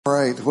All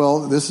right,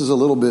 well, this is a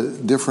little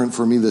bit different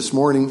for me this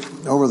morning.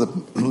 Over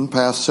the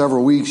past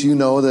several weeks, you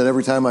know that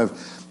every time I've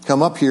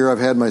come up here, I've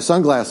had my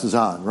sunglasses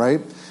on,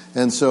 right?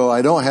 And so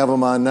I don't have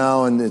them on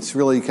now, and it's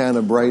really kind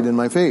of bright in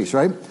my face,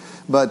 right?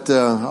 But,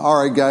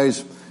 all right,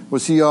 guys, we'll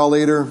see you all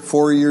later.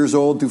 4 years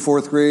old through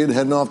fourth grade,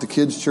 heading off to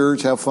kids'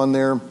 church, have fun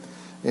there.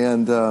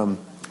 And,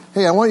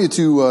 hey, I want you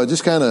to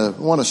just kind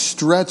of want to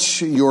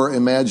stretch your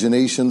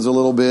imaginations a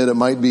little bit. It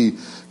might be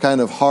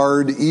kind of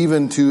hard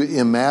even to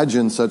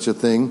imagine such a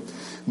thing.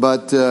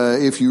 But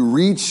if you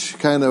reach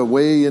kind of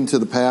way into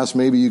the past,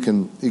 maybe you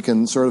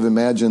can sort of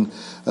imagine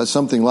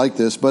something like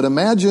this. But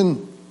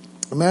imagine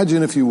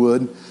if you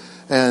would,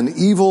 an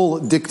evil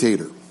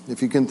dictator.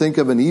 If you can think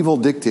of an evil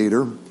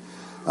dictator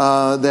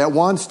that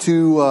wants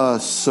to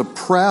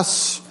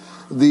suppress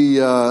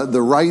the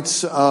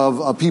rights of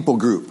a people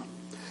group.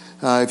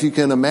 If you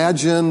can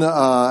imagine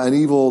an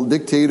evil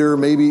dictator,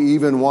 maybe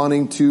even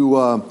wanting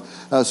to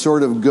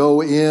sort of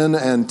go in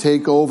and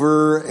take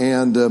over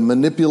and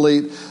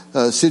manipulate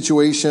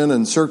situation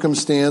and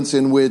circumstance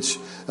in which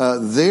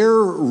their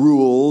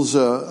rules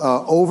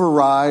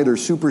override or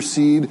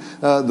supersede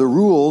the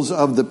rules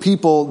of the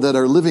people that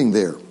are living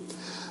there.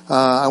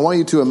 I want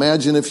you to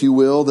imagine, if you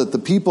will, that the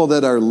people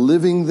that are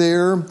living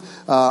there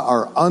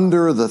are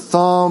under the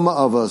thumb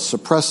of a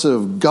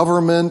suppressive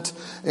government,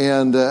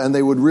 and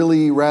they would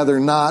really rather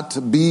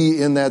not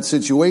be in that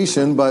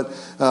situation, but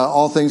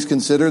all things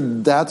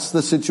considered, that's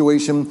the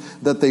situation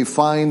that they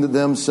find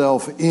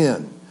themselves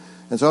in.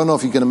 And so I don't know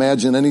if you can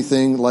imagine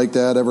anything like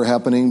that ever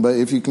happening, but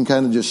if you can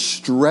kind of just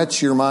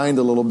stretch your mind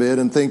a little bit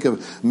and think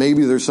of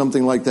maybe there's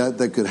something like that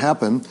could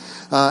happen.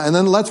 And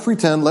then let's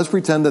pretend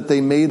that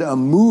they made a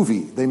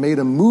movie. They made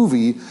a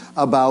movie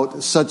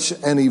about such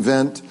an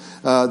event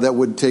that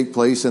would take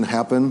place and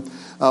happen.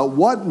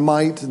 What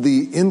might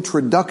the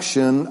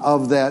introduction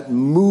of that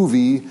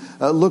movie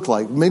look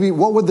like? Maybe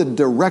what would the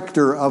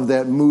director of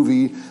that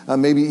movie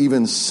maybe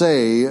even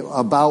say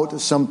about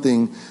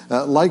something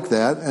like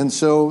that? And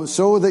so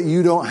that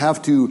you don't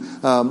have to,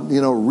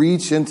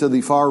 reach into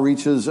the far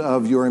reaches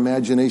of your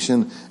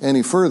imagination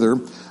any further,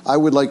 I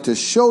would like to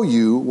show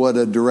you what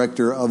a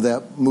director of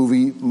that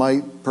movie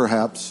might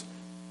perhaps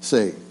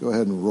say. Go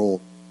ahead and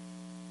roll.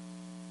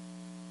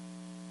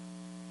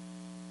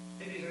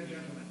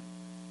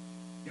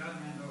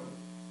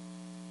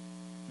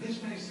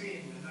 This may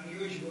seem an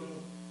unusual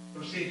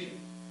procedure,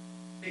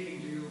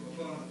 speaking to you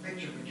before the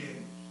picture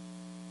begins,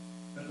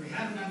 but we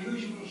have an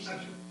unusual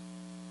subject,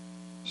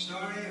 the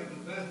story of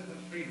the birth of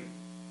freedom,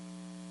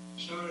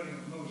 the story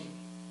of Moses.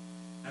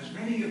 As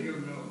many of you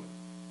know,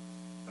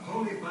 the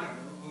Holy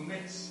Bible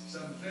omits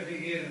some 30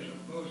 years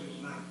of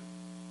Moses' life.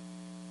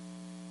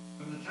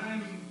 From the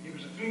time he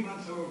was a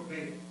 3-month-old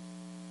baby,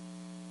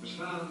 was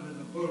found in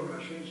the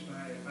bulrushes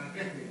by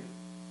Bethlehem,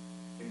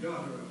 the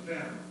daughter of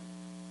Pharaoh,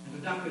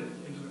 and adopted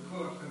into the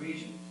court of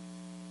Egypt,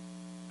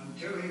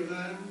 until he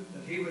learned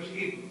that he was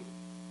Hebrew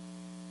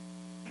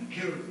and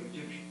killed the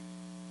Egyptian.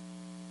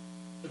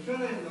 To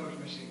fill in those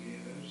missing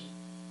years,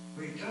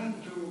 we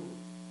turn to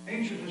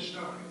ancient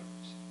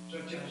historians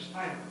such as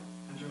Philo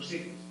and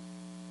Josephus.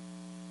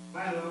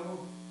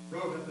 Philo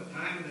wrote at the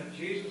time that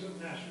Jesus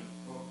of Nazareth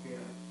walked the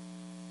earth,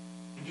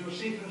 and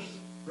Josephus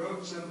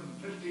wrote some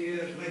 50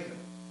 years later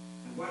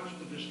and watched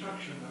the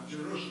destruction of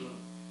Jerusalem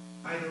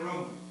by the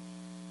Romans.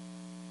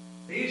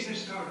 These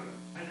historians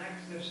had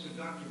access to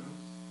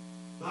documents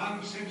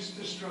long since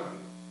destroyed,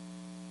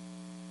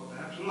 or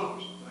perhaps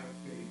lost, like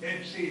the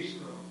Dead Sea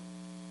Scrolls.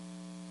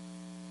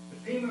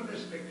 The theme of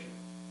this picture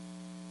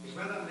is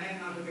whether men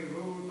are to be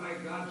ruled by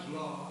God's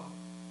law,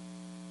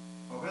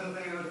 or whether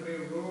they are to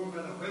be ruled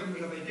by the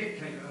whims of a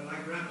dictator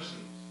like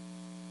Ramesses.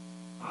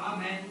 Are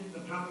men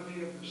the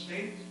property of the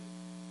state,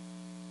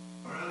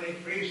 or are they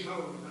free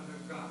souls under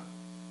God?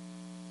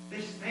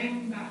 This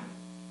same matter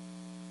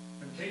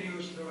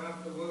continues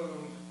throughout the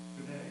world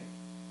today.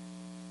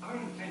 Our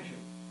intention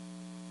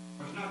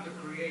was not to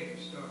create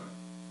a story,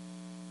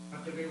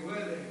 but to be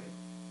worthy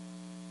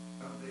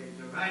of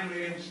the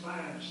divinely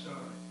inspired story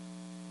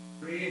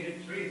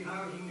created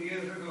 3,000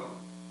 years ago,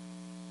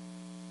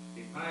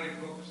 the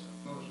 5 books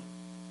of Moses.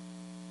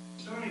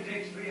 The story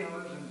takes 3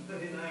 hours and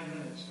 39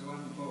 minutes to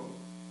unfold.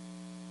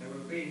 There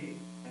will be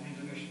an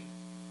intermission.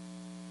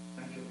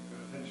 Thank you for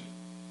your attention.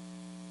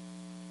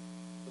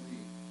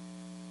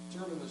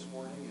 Sermon this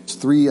morning. It's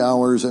 3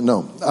 hours and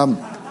no.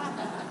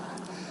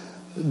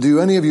 Do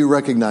any of you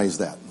recognize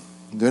that?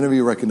 Do any of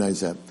you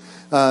recognize that?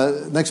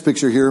 Next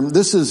picture here.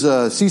 This is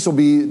Cecil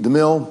B.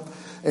 DeMille,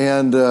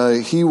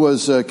 and he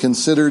was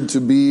considered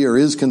to be, or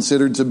is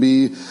considered to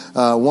be,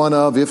 one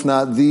of, if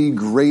not the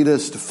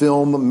greatest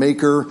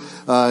filmmaker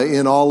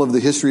in all of the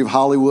history of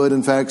Hollywood.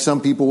 In fact,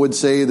 some people would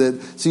say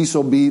that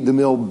Cecil B.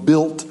 DeMille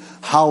built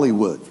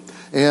Hollywood,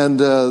 and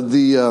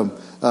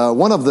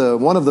one of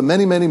the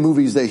many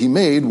movies that he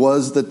made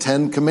was The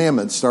 10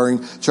 Commandments,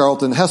 starring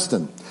Charlton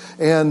Heston.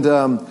 And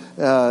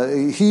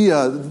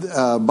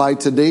by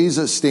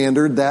today's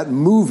standard, that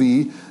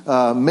movie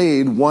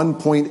made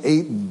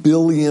 $1.8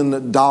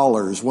 billion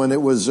when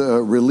it was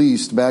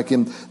released back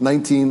in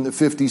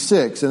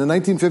 1956. And in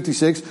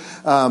 1956,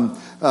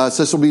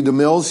 Cecil B.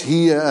 DeMille,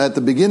 he at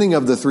the beginning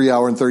of the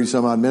 3-hour and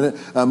 30-some-odd minute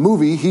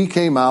movie, he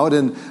came out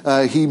and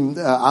he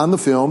on the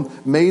film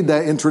made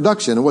that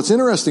introduction. And what's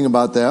interesting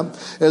about that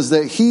is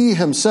that he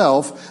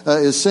himself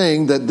is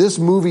saying that this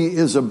movie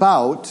is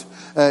about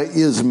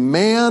is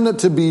man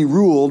to be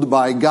ruled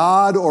by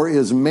God, or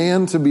is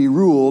man to be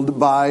ruled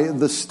by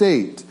the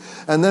state?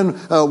 And then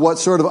what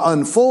sort of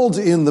unfolds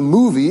in the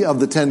movie of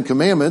the Ten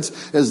Commandments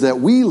is that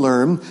we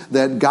learn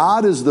that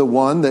God is the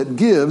one that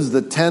gives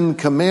the Ten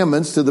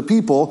Commandments to the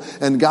people,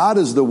 and God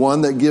is the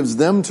one that gives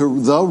them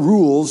to the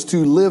rules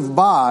to live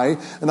by.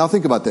 And I'll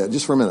think about that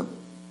just for a minute.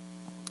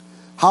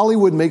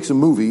 Hollywood makes a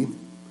movie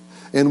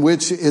in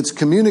which it's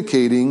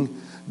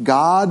communicating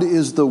God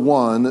is the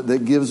one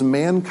that gives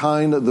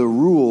mankind the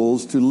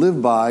rules to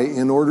live by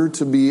in order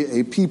to be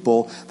a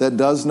people that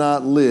does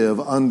not live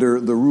under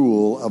the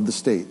rule of the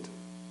state.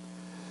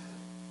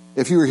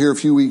 If you were here a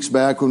few weeks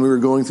back when we were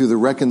going through the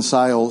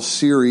Reconcile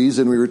series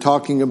and we were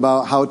talking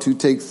about how to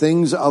take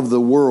things of the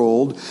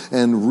world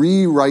and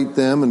rewrite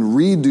them and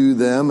redo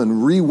them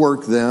and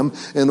rework them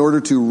in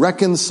order to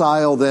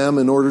reconcile them,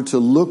 in order to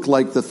look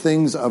like the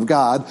things of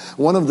God,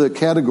 one of the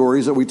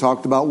categories that we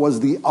talked about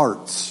was the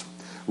arts.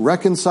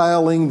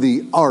 Reconciling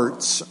the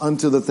arts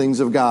unto the things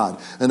of God.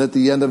 And at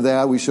the end of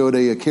that, we showed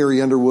a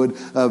Carrie Underwood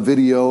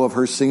video of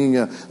her singing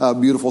a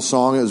beautiful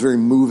song. It was very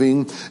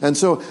moving. And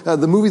so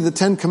the movie The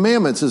Ten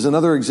Commandments is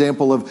another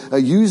example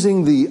of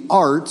using the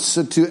arts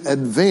to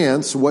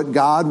advance what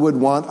God would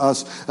want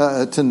us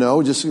to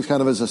know, just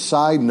kind of as a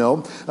side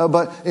note.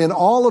 But in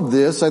all of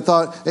this, I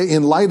thought,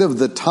 in light of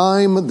the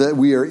time that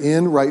we are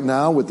in right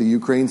now with the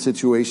Ukraine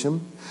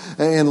situation,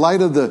 in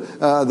light of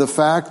the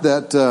fact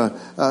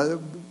that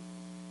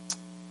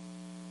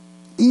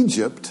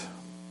Egypt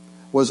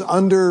was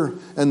under,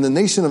 and the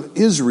nation of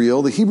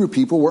Israel, the Hebrew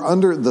people, were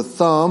under the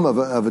thumb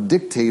of a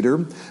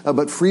dictator,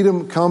 but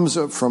freedom comes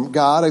from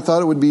God. I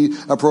thought it would be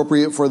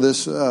appropriate for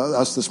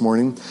us this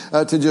morning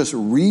to just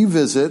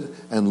revisit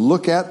and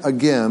look at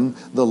again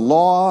the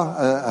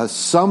law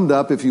summed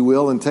up, if you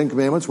will, in 10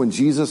 Commandments. When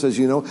Jesus, as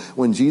you know,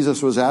 when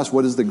Jesus was asked,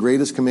 what is the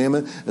greatest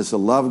commandment? It's to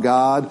love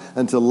God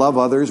and to love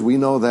others. We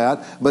know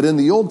that. But in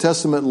the Old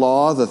Testament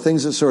law, the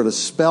things that sort of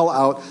spell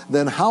out,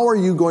 then how are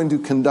you going to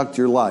conduct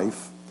your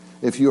life?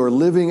 If you are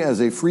living as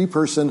a free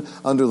person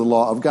under the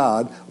law of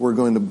God, we're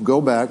going to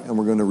go back and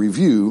we're going to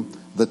review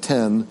the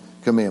 10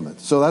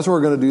 Commandments. So that's what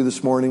we're going to do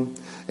this morning.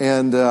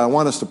 And I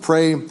want us to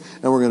pray,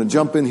 and we're going to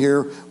jump in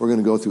here. We're going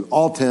to go through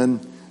all 10,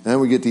 and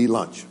then we get to eat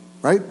lunch.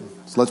 Right?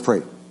 So let's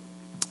pray.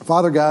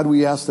 Father God,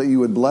 we ask that you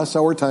would bless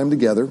our time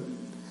together.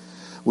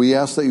 We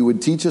ask that you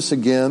would teach us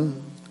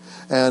again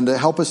and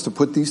help us to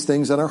put these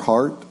things in our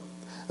heart.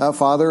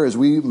 Father, as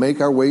we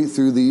make our way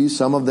through these,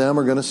 some of them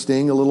are going to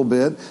sting a little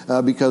bit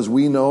because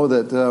we know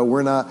that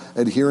we're not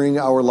adhering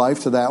our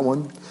life to that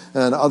one.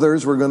 And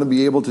others we're going to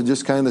be able to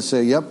just kind of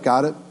say, yep,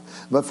 got it.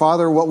 But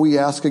Father, what we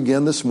ask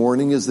again this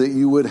morning is that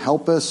you would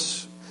help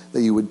us,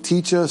 that you would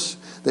teach us,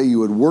 that you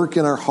would work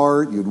in our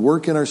heart, you'd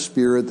work in our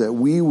spirit, that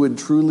we would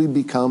truly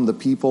become the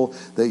people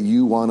that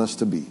you want us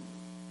to be.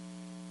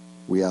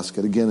 We ask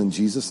it again in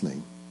Jesus'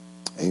 name.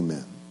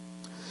 Amen.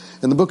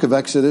 In the book of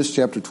Exodus,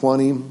 chapter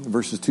 20,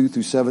 verses 2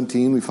 through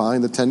 17, we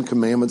find the 10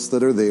 Commandments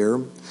that are there.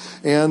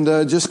 And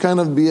just kind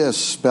of be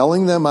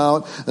spelling them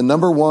out. And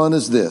number one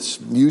is this: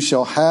 you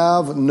shall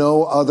have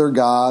no other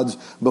gods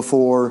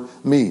before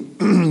me.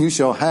 You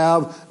shall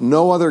have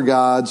no other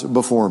gods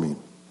before me.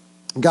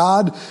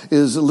 God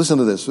is, listen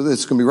to this,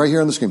 it's going to be right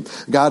here on the screen.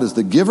 God is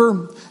the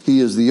giver, He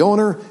is the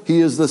owner,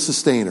 He is the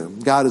sustainer.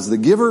 God is the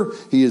giver,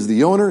 He is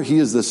the owner, He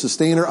is the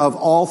sustainer of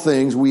all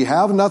things. We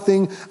have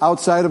nothing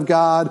outside of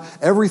God.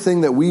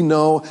 Everything that we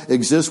know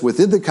exists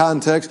within the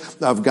context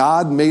of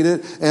God made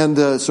it.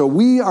 And so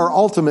we are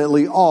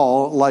ultimately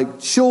all like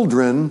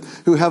children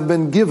who have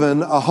been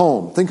given a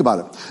home. Think about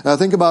it.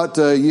 Think about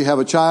you have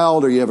a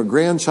child or you have a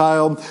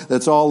grandchild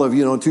that's all of,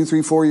 2,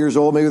 3, 4 years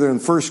old. Maybe they're in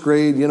first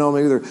grade,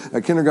 maybe they're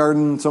at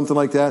kindergarten, something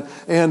like that,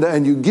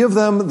 and you give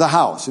them the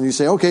house, and you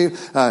say, okay,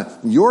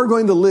 you're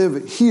going to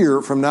live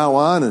here from now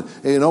on,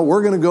 and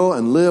we're going to go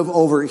and live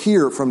over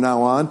here from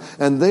now on,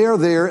 and they are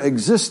there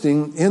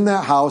existing in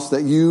that house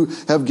that you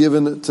have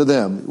given to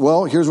them.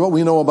 Well, here's what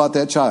we know about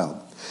that child.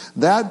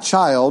 That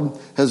child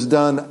has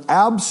done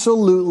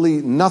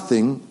absolutely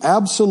nothing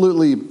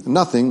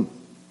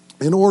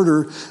in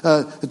order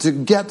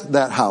to get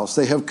that house.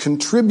 They have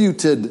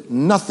contributed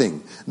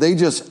nothing. They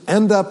just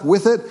end up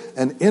with it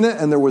and in it,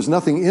 and there was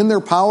nothing in their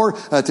power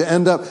to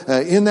end up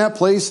in that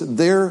place.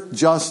 They're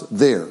just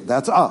there.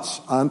 That's us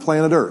on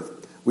planet Earth.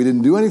 We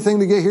didn't do anything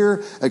to get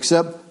here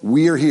except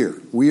we are here.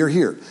 We are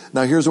here.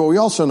 Now here's what we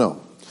also know,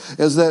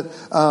 is that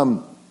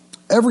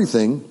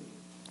everything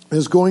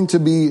is going to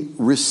be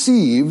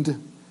received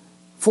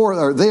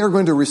they are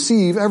going to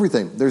receive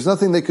everything. There's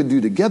nothing they could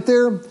do to get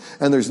there,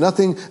 and there's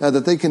nothing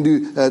that they can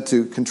do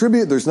to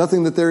contribute. There's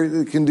nothing that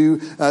they can do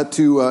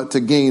to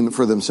gain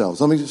for themselves.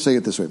 Let me just say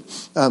it this way.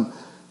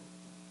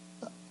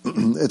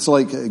 It's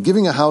like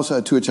giving a house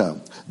to a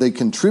child. They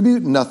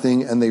contribute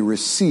nothing and they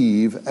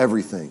receive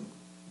everything.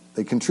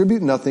 They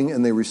contribute nothing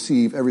and they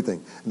receive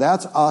everything.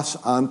 That's us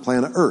on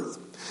planet Earth.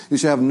 You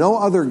shall have no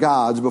other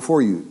gods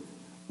before you.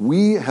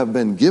 We have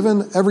been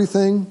given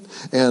everything,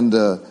 and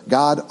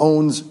God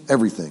owns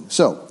everything.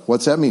 So,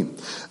 what's that mean?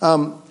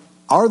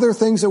 Are there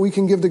things that we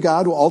can give to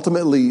God? Well,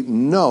 ultimately,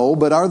 no.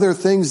 But are there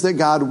things that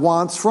God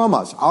wants from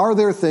us? Are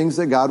there things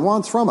that God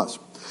wants from us?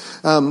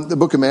 The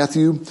book of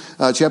Matthew,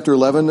 chapter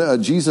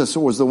 11, Jesus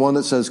was the one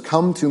that says,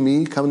 come to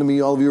me,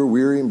 all of you who are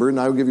weary and burdened,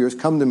 I will give you rest.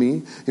 Come to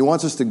me. He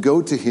wants us to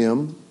go to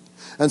him.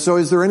 And so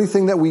is there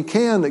anything that we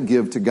can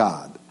give to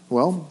God?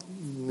 Well,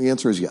 the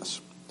answer is yes.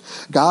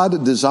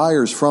 God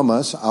desires from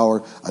us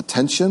our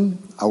attention,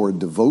 our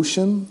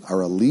devotion,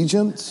 our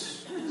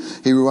allegiance.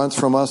 He wants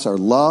from us our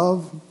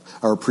love,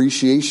 our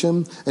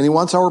appreciation, and he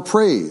wants our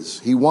praise.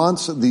 He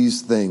wants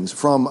these things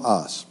from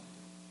us.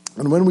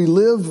 And when we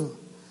live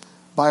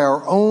by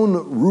our own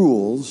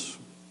rules,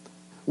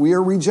 we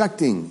are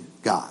rejecting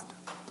God.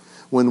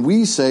 When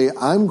we say,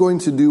 I'm going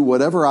to do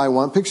whatever I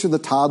want, picture the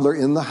toddler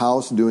in the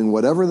house doing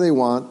whatever they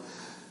want,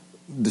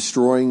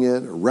 destroying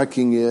it, or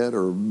wrecking it,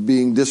 or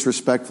being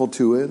disrespectful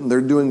to it, and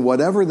they're doing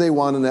whatever they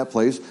want in that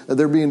place,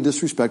 they're being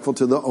disrespectful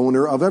to the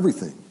owner of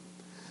everything.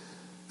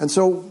 And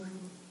so,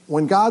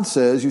 when God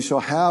says, you shall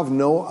have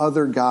no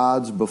other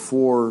gods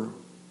before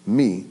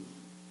me,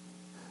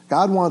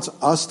 God wants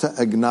us to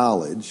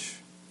acknowledge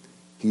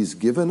he's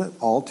given it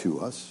all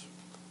to us.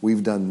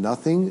 We've done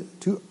nothing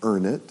to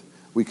earn it.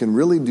 We can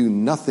really do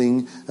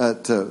nothing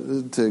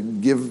to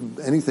give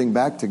anything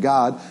back to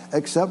God,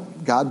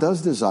 except God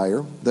does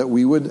desire that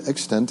we would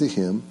extend to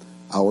him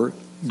our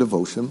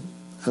devotion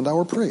and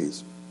our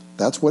praise.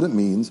 That's what it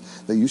means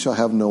that you shall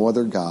have no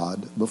other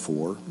God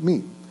before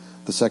me.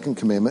 The second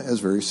commandment is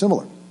very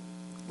similar.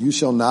 You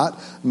shall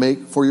not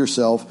make for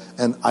yourself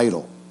an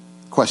idol.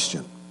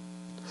 Question: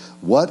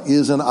 what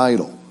is an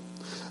idol?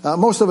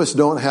 Most of us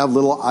don't have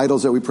little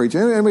idols that we pray to.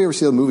 Anybody ever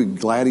see the movie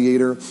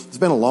Gladiator?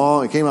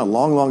 It came out a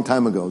long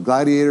time ago.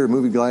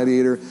 Movie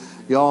Gladiator.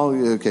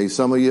 Y'all, okay,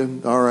 some of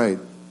you, all right.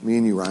 Me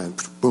and you, Ryan.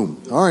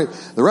 Boom. All right.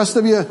 The rest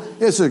of you,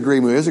 it's a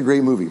great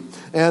movie.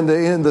 And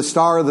in the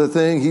star of the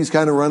thing, he's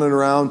kind of running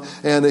around,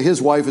 and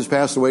his wife has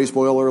passed away,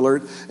 spoiler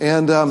alert.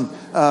 And,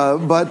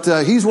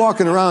 but he's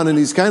walking around, and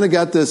he's kind of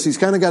got this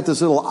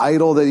little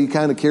idol that he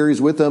kind of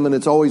carries with him, and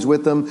it's always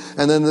with him.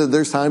 And then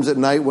there's times at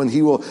night when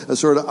he will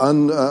sort of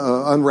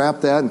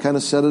unwrap that and kind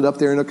of set it up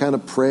there and he'll kind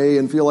of pray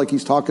and feel like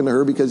he's talking to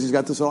her because he's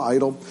got this little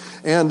idol.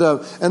 And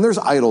there's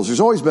idols.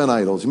 There's always been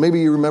idols.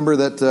 Maybe you remember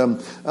that,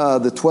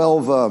 the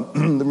 12,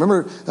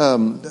 remember,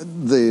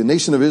 the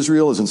nation of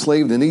Israel is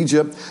enslaved in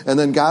Egypt, and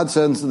then God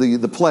sends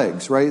the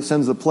plagues, right?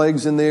 Sends the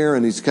plagues in there,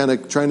 and he's kind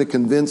of trying to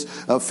convince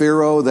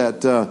Pharaoh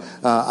that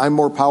I'm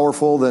more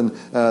powerful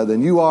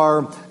than you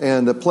are,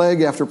 and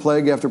plague after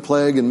plague after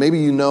plague. And maybe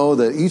you know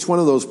that each one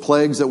of those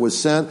plagues that was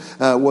sent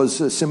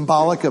was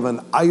symbolic of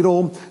an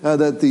idol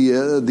that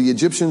the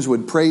Egyptians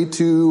would pray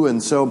to.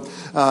 And so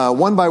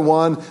one by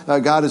one,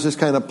 God is just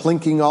kind of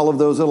plinking all of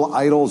those little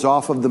idols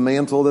off of the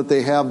mantle that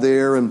they have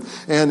there, and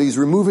he's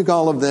removing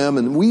all of them.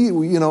 And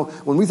we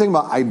when we think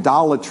about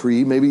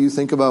idolatry, maybe you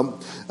think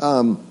about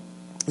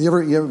you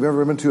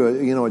ever been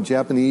to a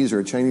Japanese or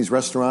a Chinese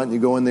restaurant, and you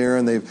go in there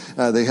and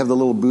they have the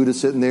little Buddha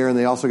sitting there, and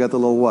they also got the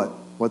little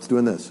what's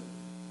doing this?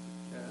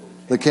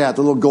 The cat,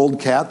 the little gold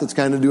cat that's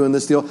kind of doing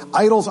this deal.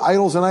 Idols, and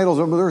idols.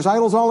 There's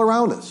idols all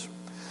around us.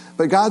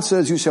 But God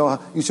says you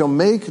shall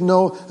make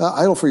no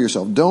idol for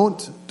yourself. Don't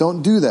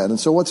do that. And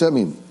so what's that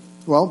mean?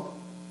 Well,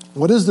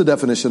 what is the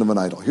definition of an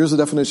idol? Here's the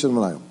definition of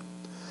an idol.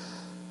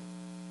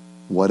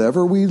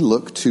 Whatever we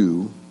look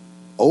to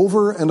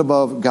over and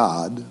above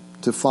God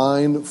to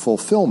find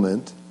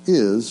fulfillment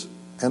is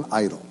an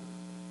idol.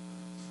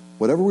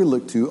 Whatever we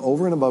look to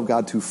over and above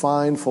God to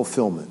find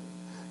fulfillment,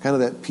 kind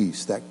of that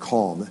peace, that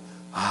calm.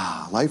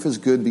 Life is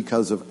good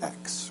because of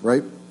X,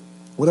 right?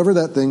 Whatever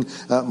that thing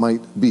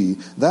might be,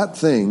 that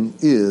thing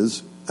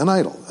is an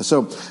idol.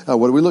 So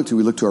what do we look to?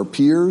 We look to our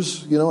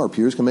peers. Our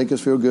peers can make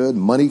us feel good.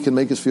 Money can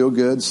make us feel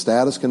good.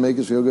 Status can make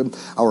us feel good.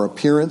 Our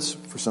appearance,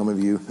 for some of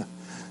you,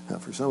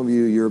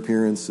 your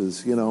appearance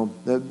is,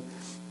 that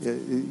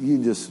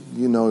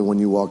you when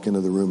you walk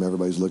into the room,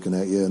 everybody's looking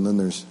at you, and then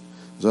there's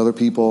other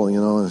people,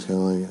 it's kind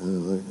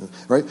of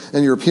like, right?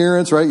 And your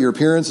appearance, right? Your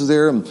appearance is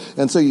there,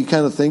 and so you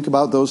kind of think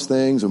about those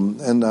things,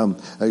 and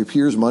your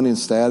peers, money and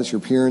status, your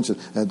appearance,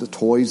 and the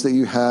toys that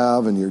you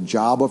have, and your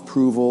job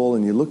approval,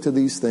 and you look to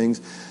these things,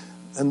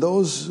 and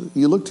those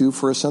you look to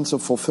for a sense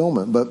of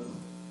fulfillment. But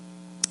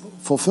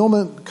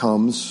fulfillment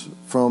comes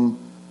from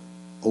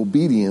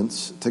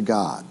obedience to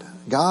God.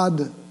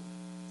 God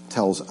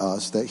tells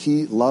us that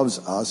he loves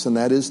us, and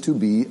that is to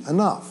be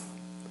enough.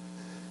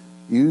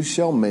 You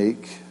shall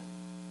make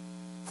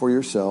for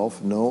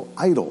yourself no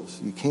idols.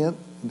 You can't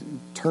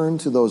turn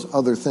to those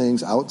other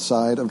things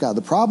outside of God.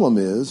 The problem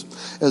is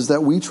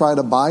that we try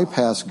to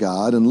bypass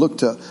God and look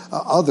to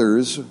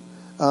others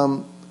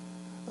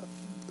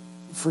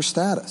for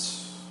status.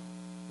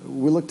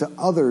 We look to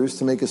others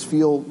to make us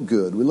feel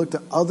good. We look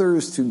to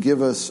others to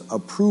give us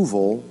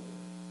approval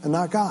and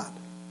not God.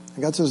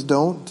 And God says,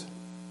 don't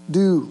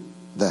do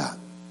that.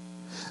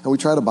 And we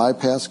try to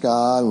bypass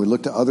God, and we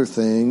look to other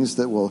things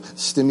that will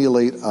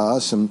stimulate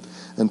us. And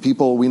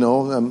people we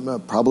know,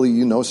 probably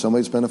you know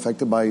somebody's been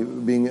affected by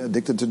being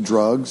addicted to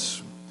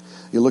drugs.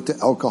 You look to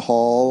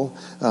alcohol,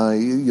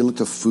 you look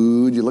to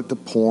food, you look to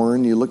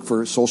porn, you look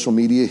for social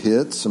media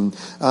hits, and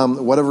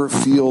whatever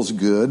feels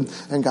good.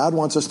 And God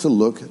wants us to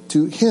look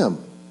to Him.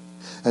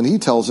 And He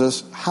tells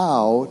us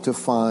how to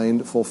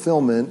find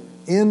fulfillment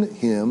in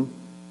Him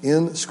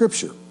in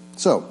Scripture.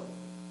 So,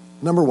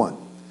 number 1,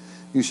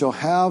 you shall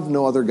have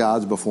no other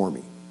gods before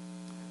me.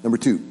 Number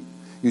 2,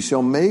 you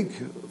shall make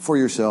for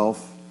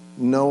yourself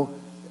no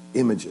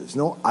images,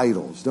 no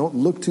idols. Don't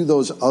look to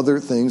those other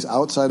things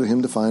outside of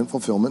Him to find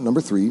fulfillment.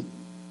 Number 3,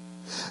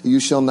 you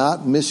shall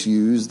not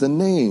misuse the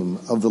name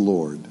of the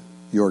Lord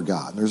your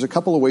God. There's a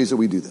couple of ways that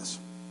we do this.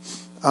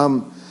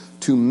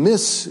 To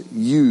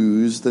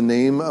misuse the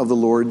name of the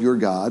Lord your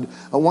God,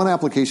 one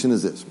application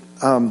is this.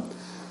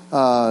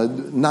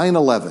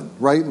 9/11,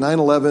 right?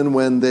 9/11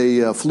 when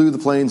they flew the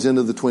planes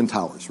into the Twin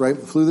Towers, right?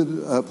 Flew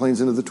the planes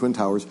into the Twin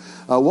Towers.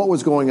 What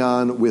was going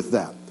on with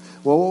that?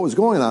 Well, what was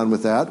going on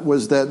with that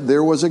was that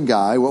there was a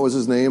guy, what was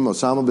his name?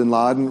 Osama bin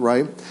Laden,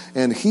 right?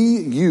 And he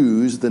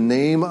used the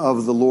name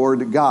of the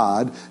Lord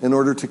God in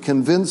order to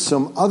convince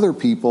some other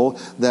people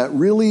that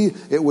really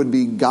it would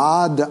be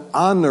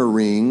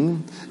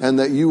God-honoring and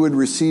that you would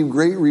receive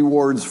great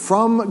rewards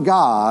from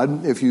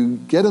God if you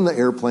get in the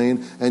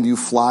airplane and you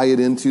fly it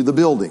into the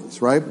buildings,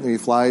 right? You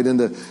fly it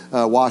into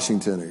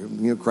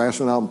Washington or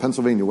crashing out in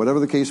Pennsylvania, whatever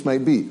the case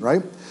might be,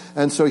 right?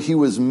 And so he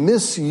was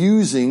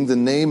misusing the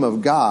name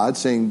of God,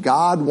 saying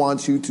God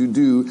wants you to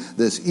do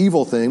this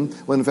evil thing,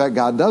 when in fact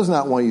God does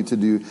not want you to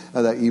do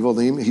that evil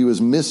thing. He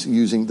was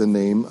misusing the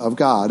name of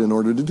God in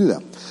order to do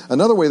that.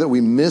 Another way that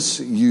we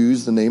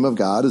misuse the name of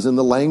God is in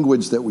the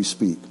language that we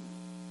speak.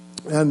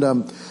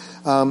 And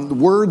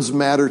words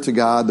matter to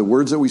God. The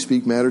words that we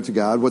speak matter to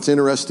God. What's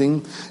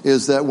interesting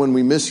is that when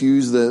we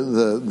misuse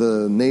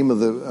the name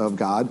of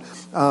God,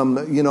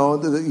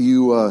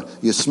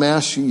 you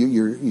smash,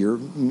 you're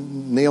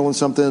nailing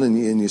something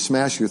and you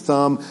smash your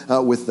thumb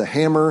with the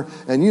hammer,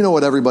 and you know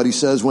what everybody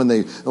says when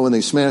they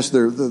smash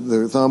their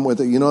thumb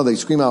with it. They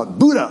scream out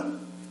Buddha,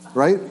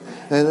 right?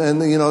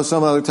 And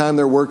some other time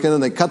they're working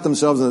and they cut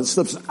themselves and it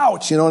slips,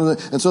 ouch,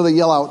 and so they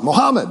yell out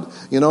Muhammad,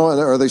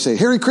 or they say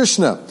Hare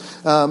Krishna,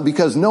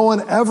 because no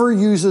one ever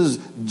uses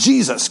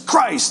Jesus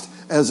Christ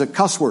as a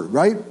cuss word,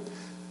 right?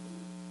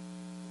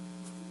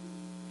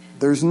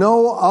 There's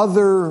no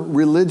other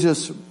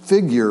religious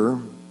figure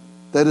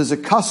that is a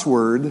cuss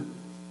word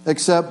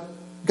except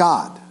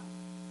God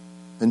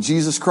and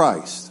Jesus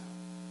Christ.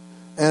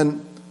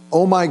 And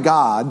oh my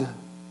God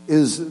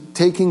is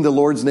taking the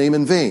Lord's name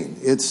in vain.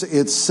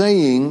 It's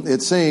saying,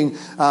 this thing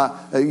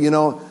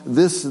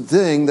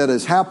that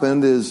has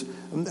happened is,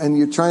 and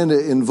you're trying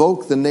to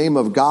invoke the name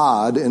of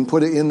God and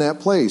put it in that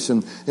place.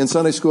 And in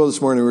Sunday school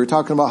this morning, we were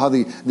talking about how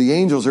the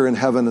angels are in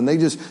heaven and they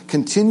just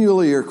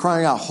continually are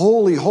crying out,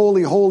 holy,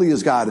 holy, holy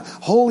is God.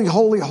 Holy,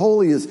 holy,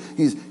 holy is,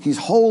 he's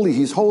holy,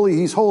 he's holy,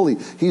 he's holy.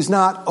 He's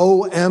not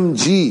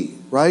OMG,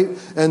 right?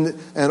 And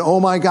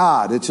oh my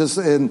God, it's just,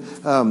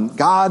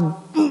 God,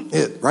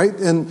 right?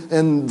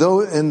 And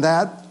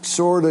that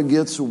sort of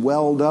gets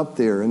welled up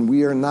there, and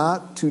we are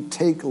not to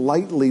take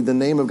lightly the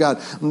name of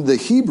God. The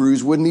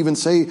Hebrews wouldn't even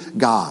say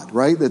God,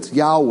 right? That's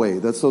Yahweh.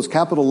 That's those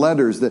capital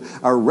letters that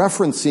are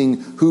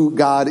referencing who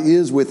God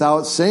is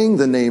without saying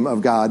the name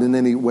of God in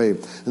any way.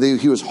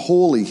 He was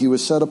holy. He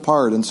was set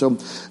apart. And so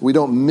we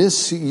don't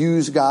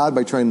misuse God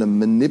by trying to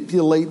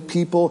manipulate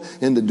people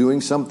into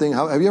doing something.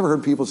 Have you ever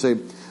heard people say,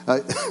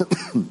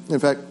 in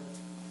fact,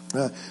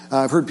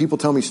 I've heard people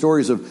tell me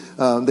stories of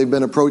they've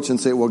been approached and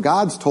say, well,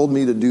 God's told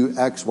me to do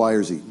X, Y,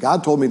 or Z.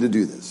 God told me to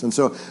do this. And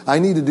so I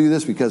need to do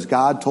this because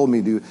God told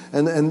me to.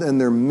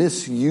 And they're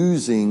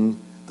misusing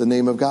the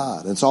name of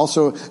God. It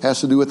also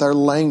has to do with our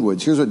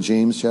language. Here's what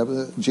James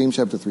chapter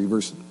 3,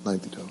 verse 9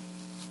 through 12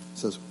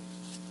 says.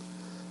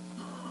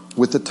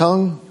 With the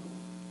tongue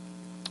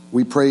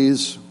we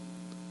praise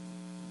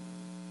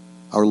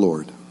our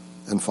Lord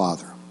and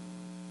Father.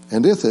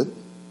 And with it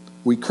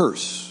we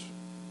curse.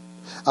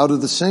 Out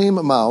of the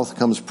same mouth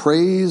comes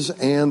praise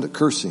and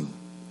cursing.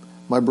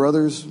 My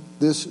brothers,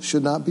 this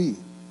should not be.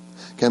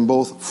 Can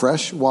both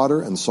fresh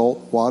water and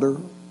salt water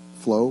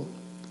flow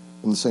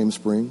from the same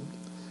spring?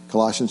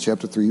 Colossians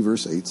chapter 3,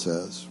 verse 8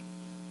 says,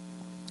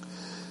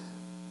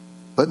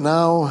 but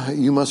now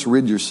you must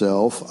rid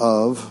yourself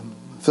of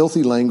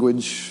filthy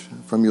language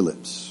from your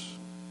lips.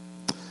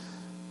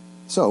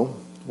 So,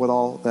 what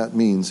all that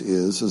means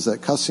is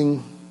that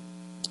cussing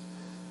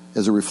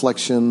is a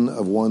reflection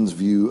of one's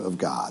view of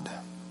God.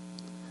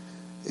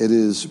 It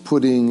is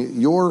putting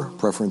your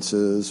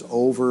preferences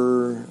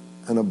over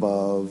and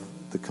above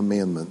the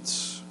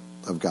commandments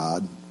of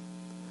God.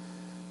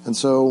 And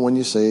so when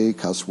you say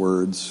cuss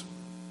words,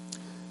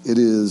 it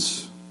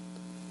is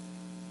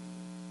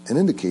an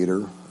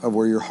indicator of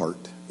where your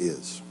heart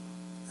is.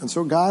 And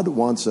so God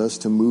wants us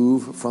to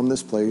move from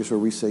this place where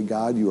we say,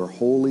 God, you are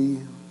holy,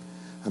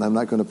 and I'm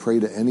not going to pray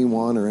to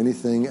anyone or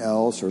anything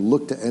else or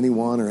look to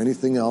anyone or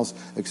anything else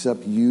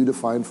except you to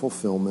find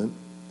fulfillment.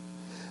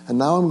 And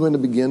now I'm going to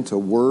begin to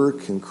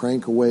work and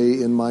crank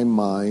away in my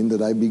mind,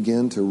 that I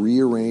begin to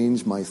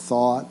rearrange my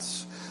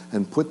thoughts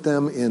and put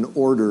them in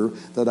order,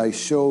 that I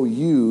show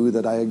you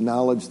that I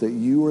acknowledge that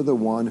you are the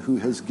one who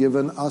has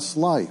given us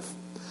life.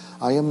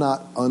 I am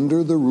not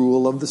under the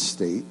rule of the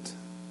state.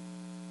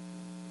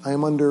 I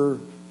am under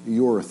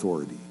your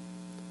authority.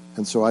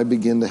 And so I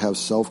begin to have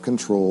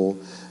self-control,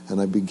 and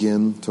I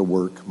begin to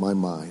work my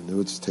mind,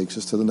 which takes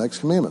us to the next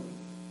commandment.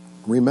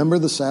 Remember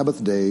the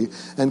Sabbath day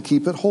and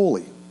keep it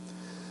holy.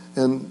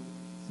 And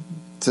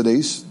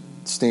today's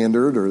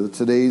standard, or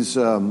today's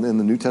in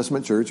the New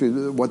Testament church,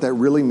 what that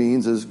really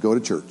means is go to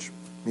church.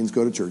 It means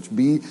go to church.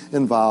 Be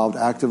involved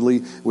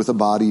actively with a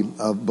body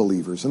of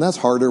believers. And that's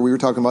harder. We were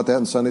talking about that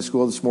in Sunday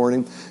school this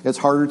morning. It's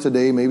harder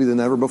today maybe than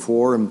ever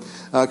before, and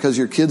because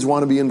your kids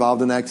want to be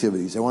involved in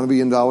activities. They want to be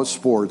involved with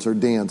sports or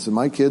dance. And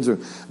my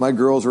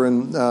girls are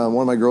in,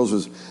 one of my girls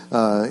was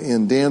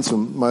in dance,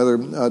 and my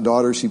other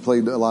daughter, she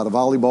played a lot of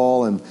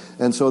volleyball.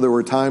 And so there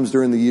were times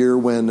during the year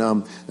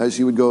when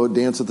she would go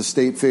dance at the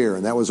state fair,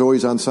 and that was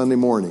always on Sunday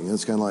morning. And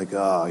it's kind of like,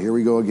 here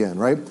we go again,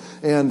 right?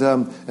 And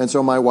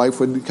so my wife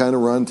would kind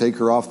of take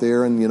her off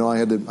there, and I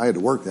had to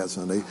work that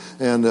Sunday,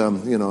 and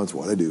it's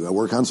what I do. I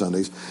work on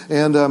Sundays,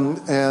 and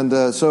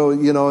so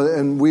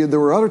there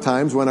were other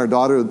times when our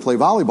daughter would play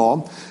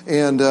volleyball,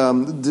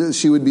 and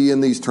she would be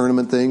in these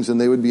tournament things,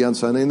 and they would be on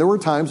Sunday, and there were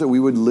times that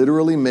we would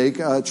literally make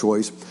a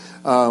choice.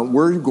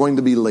 We're going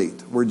to be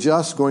late. We're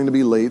just going to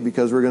be late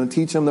because we're going to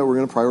teach them that we're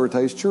going to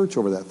prioritize church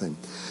over that thing.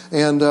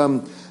 And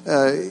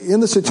in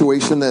the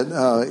situation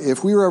that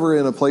if we were ever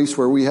in a place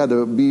where we had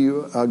to be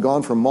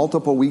gone for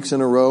multiple weeks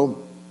in a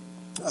row,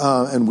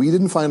 and we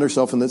didn't find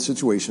ourselves in that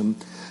situation,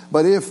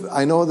 but if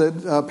I know that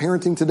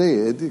parenting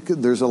today,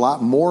 there's a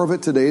lot more of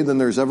it today than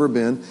there's ever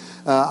been,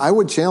 I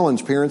would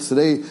challenge parents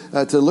today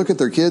to look at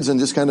their kids and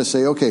just kind of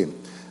say, okay,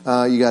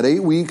 you got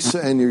 8 weeks,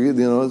 and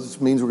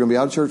this means we're going to be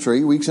out of church for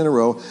 8 weeks in a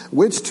row.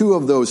 Which two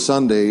of those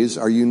Sundays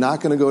are you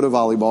not going to go to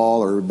volleyball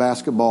or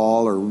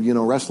basketball or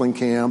wrestling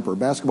camp or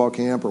basketball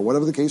camp or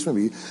whatever the case may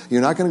be?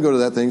 You're not going to go to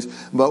that things,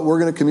 but we're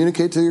going to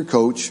communicate to your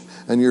coach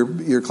and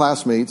your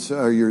classmates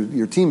or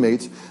your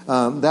teammates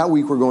that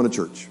week we're going to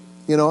church.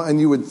 And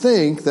you would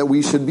think that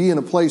we should be in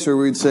a place where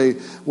we'd say,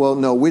 well,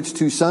 no, which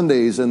 2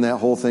 Sundays in that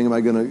whole thing am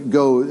I going to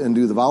go and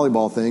do the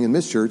volleyball thing and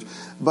miss church?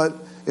 But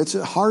it's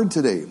hard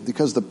today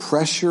because the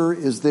pressure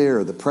is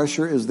there. The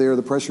pressure is there.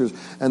 The pressure is,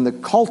 and the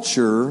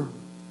culture,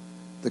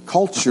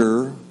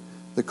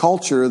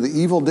 the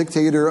evil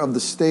dictator of the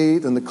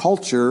state and the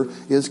culture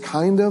is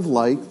kind of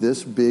like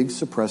this big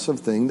suppressive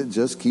thing that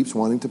just keeps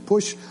wanting to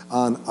push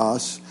on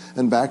us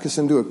and back us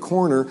into a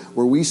corner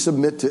where we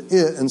submit to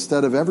it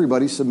instead of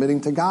everybody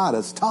submitting to God.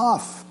 It's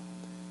tough.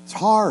 It's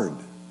hard.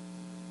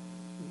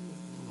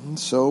 And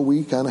so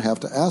we kind of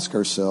have to ask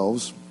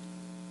ourselves,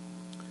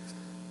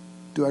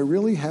 do I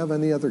really have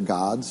any other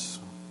gods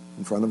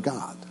in front of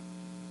God?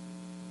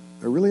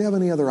 Do I really have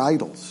any other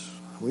idols?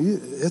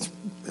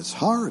 It's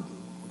hard.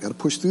 We've got to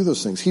push through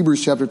those things.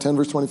 Hebrews chapter 10,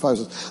 verse 25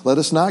 says, let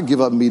us not give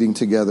up meeting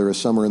together as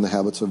some are in the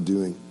habits of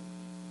doing,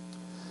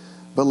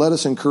 but let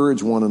us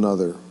encourage one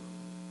another,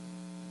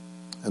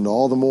 and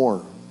all the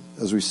more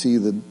as we see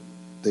the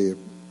day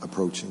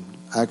approaching.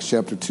 Acts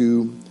chapter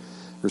 2,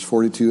 verse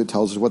 42, it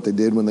tells us what they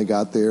did when they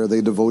got there.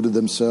 They devoted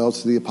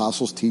themselves to the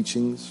apostles'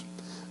 teachings.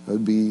 That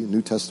would be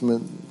New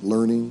Testament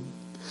learning,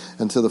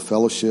 and to the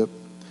fellowship,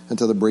 and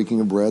to the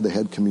breaking of bread. They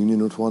had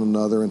communion with one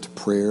another, and to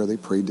prayer. They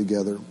prayed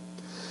together.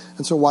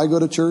 And so why go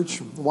to church?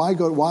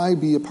 Why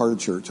be a part of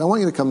church? I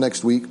want you to come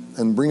next week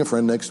and bring a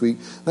friend next week.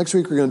 Next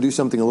week we're going to do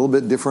something a little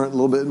bit different, a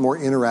little bit more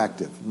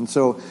interactive. And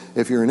so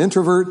if you're an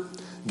introvert,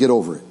 get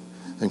over it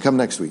and come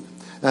next week.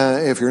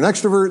 If you're an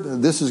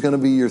extrovert, this is going to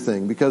be your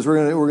thing, because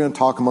we're going to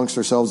talk amongst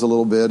ourselves a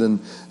little bit and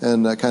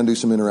kind of do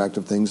some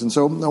interactive things. And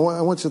so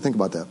I want you to think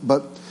about that.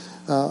 But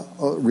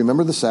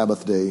remember the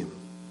Sabbath day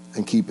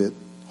and keep it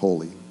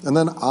holy. And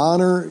then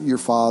honor your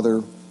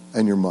father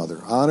and your mother.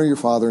 Honor your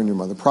father and your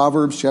mother.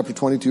 Proverbs chapter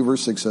 22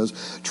 verse 6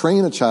 says,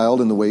 train a child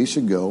in the way he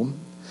should go,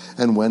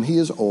 and when he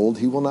is old,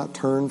 he will not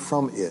turn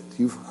from it.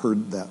 You've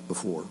heard that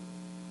before.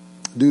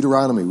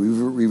 Deuteronomy,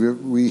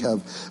 we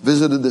have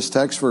visited this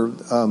text for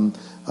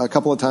a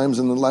couple of times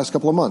in the last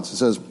couple of months. It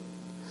says,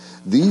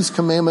 these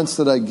commandments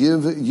that I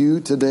give you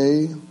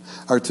today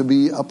are to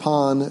be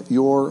upon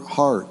your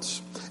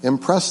hearts.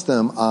 Impress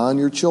them on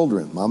your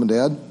children. Mom and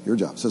Dad, your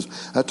job. It says,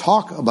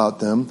 talk about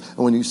them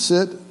when you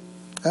sit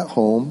at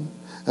home,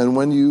 and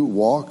when you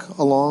walk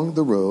along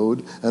the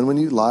road, and when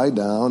you lie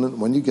down,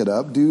 and when you get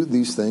up, do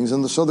these things.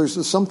 And so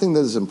there's something that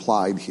is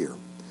implied here.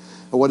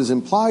 But what is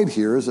implied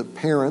here is that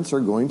parents are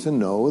going to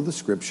know the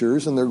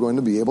scriptures, and they're going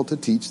to be able to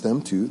teach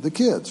them to the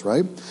kids,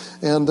 right?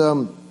 And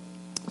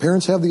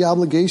Parents have the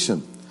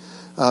obligation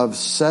of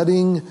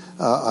setting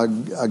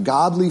a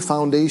godly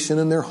foundation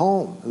in their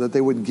home, that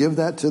they would give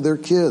that to their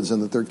kids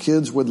and that their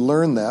kids would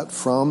learn that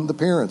from the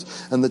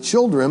parents. And the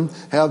children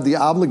have the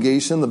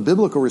obligation, the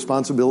biblical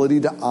responsibility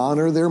to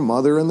honor their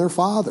mother and their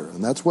father.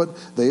 And that's what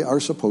they are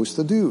supposed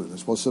to do. They're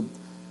supposed to...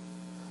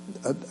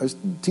 I was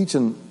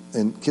teaching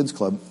in kids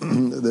club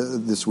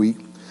this week,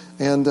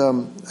 and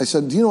I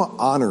said, do you know what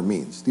honor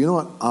means? Do you know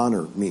what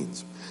honor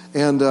means?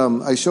 And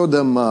I showed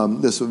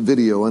them this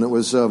video, and it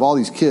was of all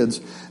these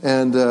kids,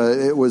 and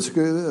it was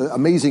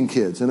amazing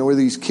kids. And there were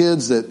these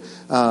kids that,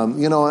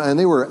 and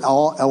they were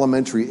all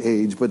elementary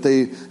age, but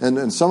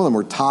and some of them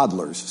were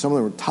toddlers. Some of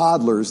them were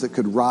toddlers that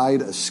could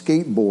ride a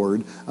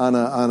skateboard on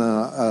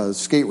a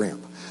skate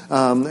ramp.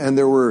 And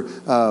there were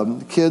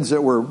kids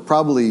that were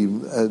probably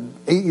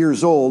 8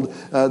 years old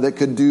that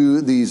could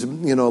do these,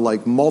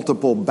 like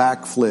multiple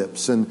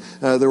backflips. And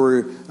there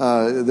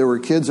were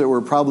kids that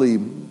were probably,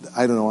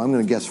 I don't know, I'm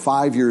going to guess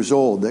 5 years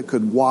old that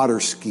could water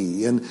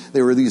ski. And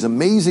there were these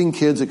amazing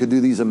kids that could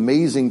do these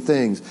amazing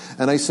things.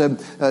 And I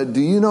said,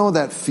 do you know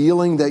that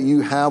feeling that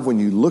you have when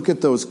you look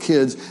at those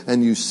kids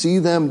and you see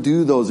them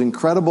do those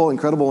incredible,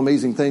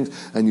 amazing things,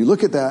 and you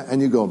look at that and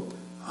you go,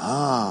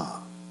 wow.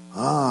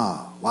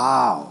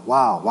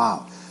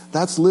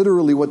 That's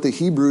literally what the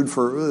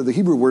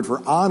Hebrew word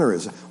for honor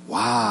is.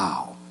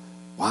 Wow.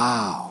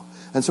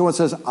 And so it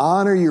says,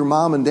 honor your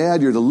mom and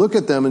dad. You're to look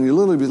at them and you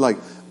literally be like,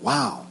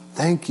 wow,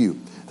 thank you.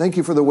 Thank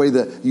you for the way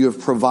that you have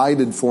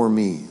provided for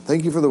me.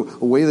 Thank you for the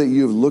way that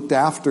you have looked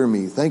after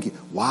me. Thank you.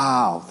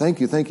 Wow.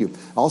 Thank you.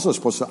 Also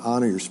supposed to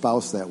honor your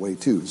spouse that way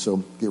too.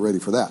 So get ready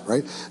for that,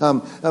 right?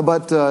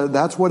 But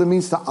that's what it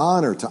means to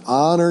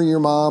honor your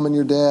mom and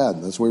your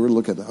dad. That's the way we're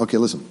looking at it. Okay,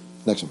 listen.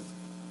 Next one.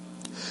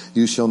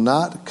 You shall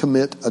not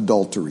commit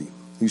adultery.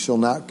 You shall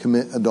not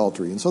commit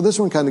adultery. And so this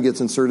one kind of gets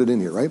inserted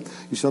in here, right?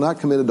 You shall not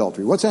commit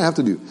adultery. What's that have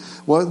to do?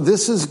 Well,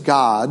 this is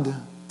God's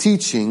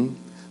teaching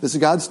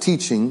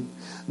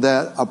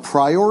that a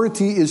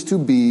priority is to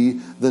be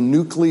the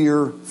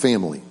nuclear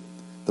family.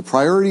 The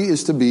priority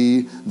is to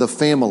be the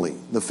family.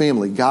 The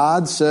family.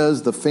 God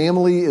says the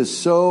family is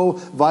so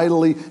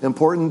vitally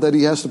important that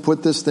he has to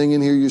put this thing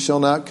in here. You shall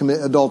not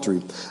commit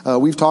adultery.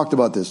 We've talked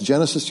about this.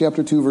 Genesis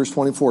chapter 2 verse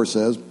 24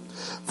 says,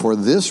 for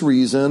this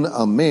reason,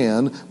 a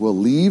man will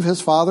leave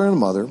his father and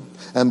mother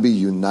and be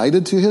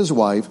united to his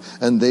wife,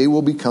 and they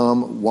will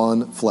become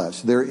one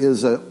flesh. There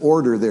is an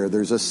order there.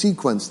 There's a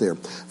sequence there.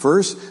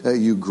 First,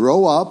 you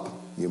grow up,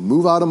 you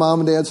move out of mom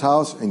and dad's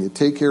house, and you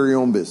take care of your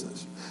own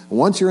business.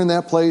 Once you're in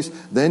that place,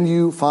 then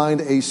you find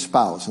a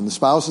spouse, and the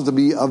spouse is to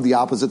be of the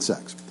opposite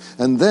sex.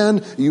 And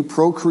then you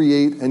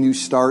procreate and you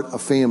start a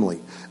family.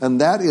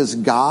 And that is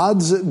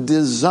God's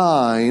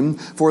design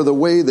for the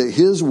way that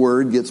his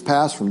word gets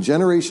passed from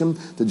generation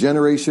to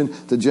generation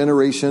to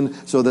generation,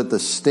 so that the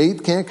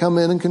state can't come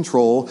in and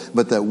control,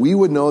 but that we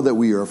would know that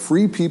we are a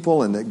free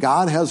people and that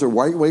God has a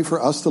right way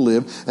for us to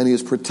live, and he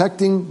is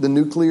protecting the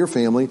nuclear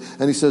family,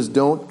 and he says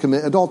don't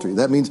commit adultery.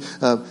 That means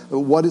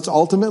what it's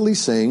ultimately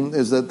saying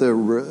is that the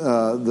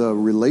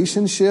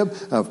relationship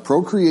of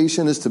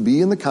procreation is to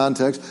be in the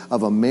context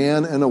of a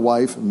man and a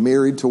wife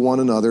married to one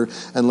another.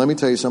 And let me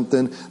tell you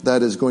something,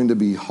 that is going to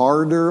be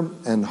harder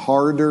and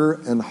harder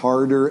and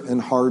harder and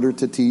harder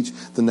to teach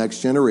the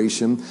next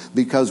generation,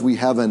 because we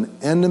have an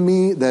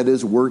enemy that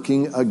is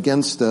working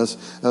against us,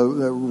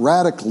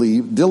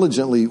 radically,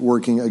 diligently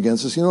working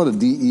against us. You know what a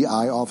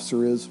DEI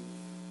officer is?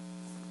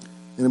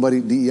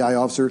 Anybody, DEI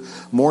officer?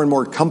 More and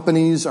more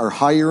companies are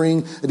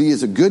hiring. It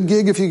is a good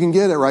gig if you can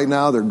get it right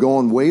now. They're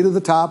going way to the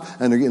top,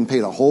 and they're getting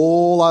paid a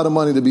whole lot of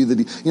money to be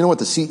you know what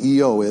the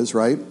CEO is,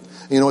 right?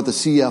 You know what the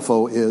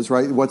CFO is,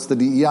 right? What's the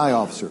DEI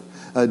officer?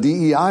 A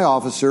DEI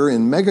officer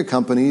in mega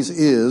companies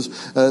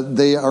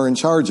they are in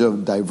charge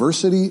of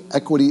diversity,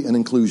 equity, and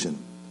inclusion.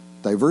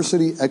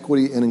 Diversity,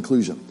 equity, and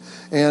inclusion.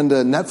 And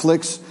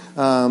Netflix,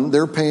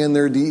 they're paying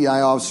their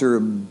DEI officer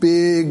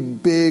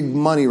big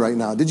money right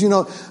now. Did you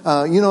know,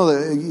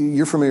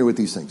 you're familiar with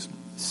these things.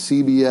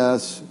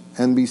 CBS,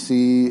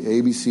 NBC,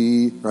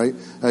 ABC, right?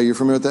 You're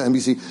familiar with the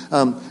NBC.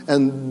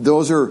 And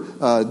those are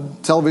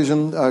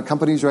television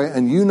companies, right?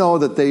 And you know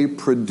that they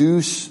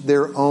produce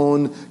their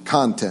own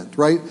content,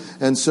 right?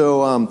 And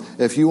so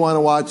if you want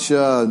to watch,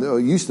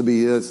 it used to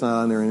be, it's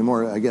not on there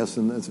anymore, I guess,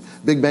 and it's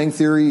Big Bang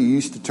Theory, you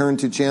used to turn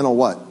to channel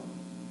what?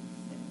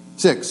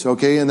 6,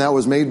 okay? And that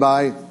was made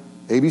by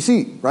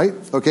ABC, right?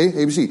 Okay,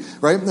 ABC,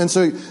 right? And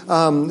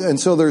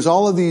so there's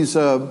all of these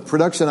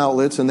production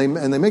outlets, and they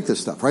make this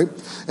stuff, right?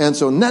 And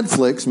so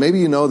Netflix, maybe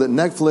you know that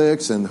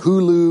Netflix and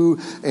Hulu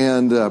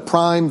and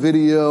Prime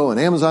Video and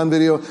Amazon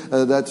Video,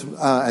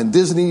 and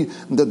Disney,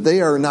 that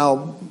they are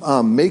now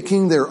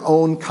making their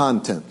own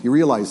content. You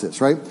realize this,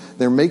 right?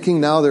 They're making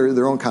now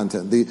their own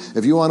content.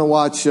 If you want to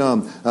watch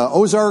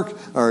Ozark,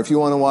 or if you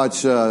want to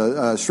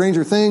watch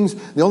Stranger Things,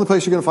 the only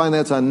place you're going to find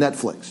that's on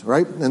Netflix,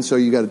 right? And so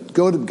you got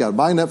to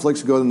buy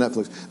Netflix, go to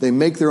Netflix. They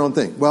make their own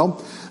thing.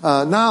 Well,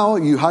 now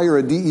you hire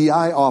a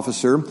DEI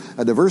officer,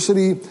 a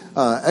diversity,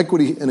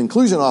 equity, and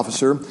inclusion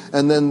officer,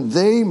 and then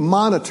they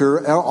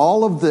monitor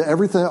all of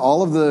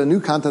the new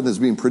content that's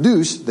being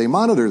produced. They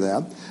monitor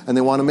that, and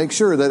they want to make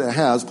sure that it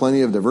has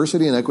plenty of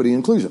diversity and equity and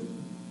inclusion,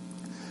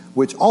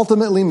 which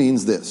ultimately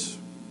means this.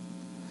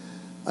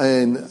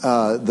 And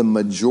the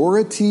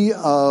majority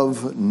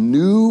of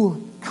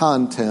new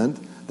content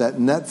that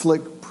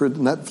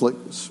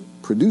Netflix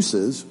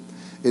produces,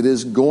 it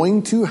is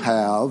going to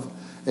have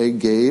a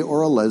gay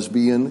or a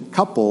lesbian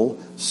couple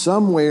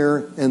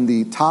somewhere in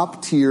the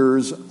top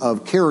tiers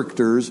of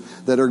characters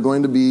that are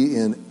going to be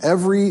in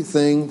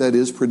everything that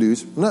is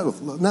produced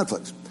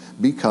Netflix,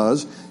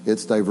 because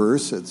it's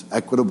diverse, it's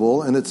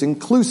equitable, and it's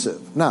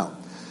inclusive. Now,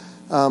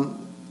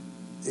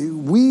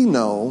 we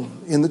know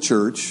in the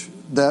church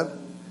that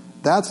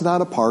that's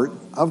not a part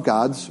of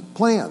God's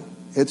plan.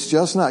 It's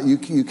just not.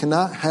 You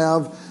cannot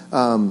have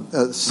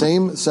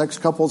same-sex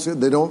couples.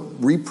 They don't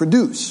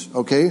reproduce,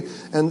 okay?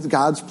 And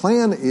God's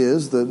plan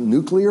is the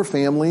nuclear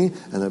family,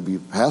 and it'll be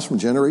passed from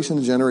generation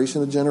to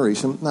generation to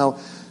generation. Now,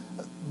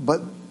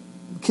 but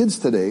kids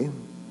today,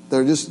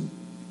 they're just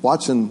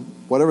watching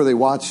whatever they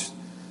watch.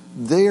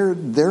 They're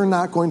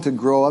not going to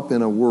grow up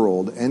in a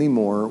world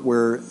anymore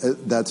where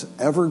that's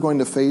ever going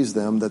to faze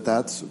them,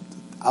 that's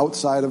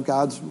outside of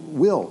God's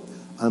will,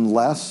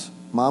 unless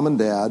mom and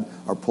dad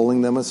are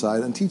pulling them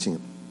aside and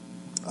teaching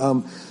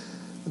them.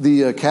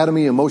 The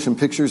Academy of Motion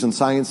Pictures and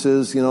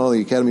Sciences,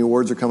 the Academy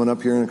Awards are coming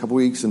up here in a couple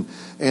weeks, and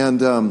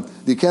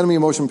the Academy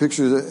of Motion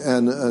Pictures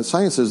and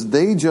Sciences,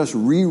 they just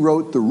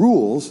rewrote the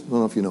rules. I don't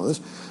know if you know this.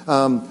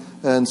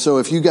 And so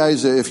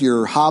if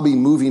you're hobby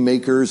movie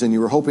makers and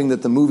you were hoping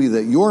that the movie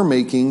that you're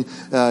making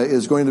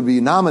is going to be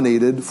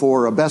nominated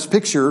for a Best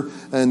Picture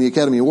in the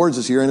Academy Awards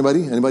this year,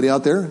 anybody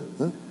out there?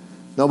 Huh?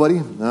 Nobody?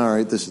 All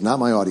right, this is not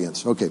my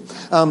audience. Okay.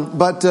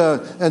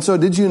 And so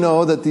did you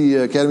know that the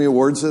Academy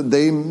Awards,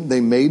 they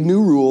made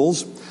new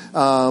rules,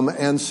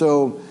 and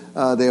so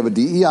they have a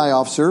DEI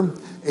officer,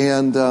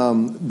 and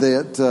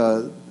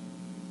that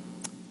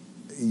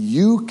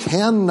you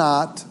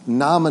cannot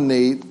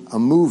nominate a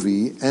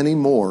movie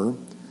anymore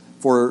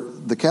for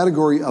the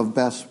category of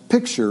Best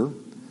Picture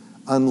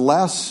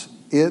unless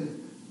it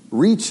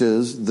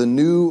reaches the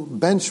new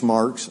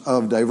benchmarks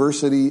of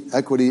diversity,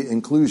 equity,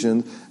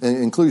 inclusion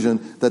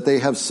that they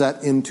have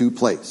set into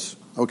place.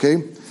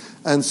 Okay?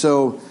 And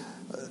so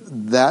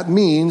that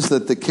means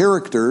that the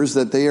characters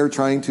that they are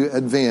trying to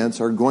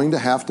advance are going to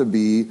have to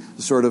be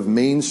sort of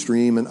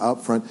mainstream and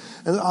upfront.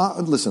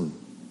 And listen,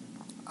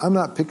 I'm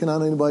not picking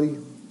on anybody.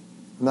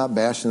 I'm not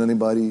bashing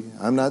anybody.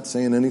 I'm not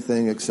saying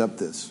anything except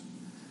this.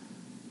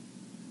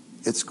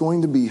 It's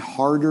going to be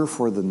harder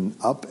for the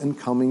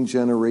up-and-coming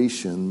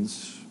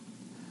generations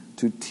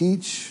to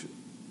teach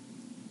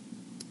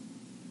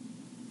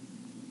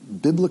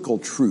biblical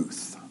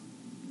truth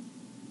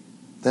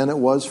than it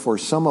was for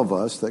some of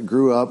us that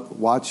grew up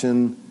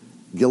watching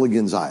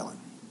Gilligan's Island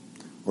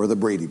or the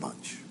Brady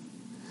Bunch.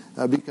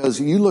 Because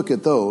you look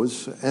at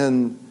those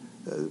and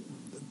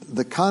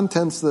the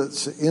contents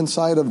that's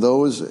inside of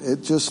those,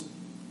 it's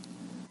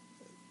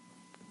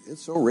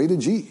so rated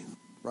G,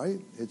 right?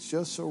 It's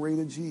just so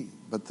rated G.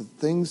 But the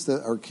things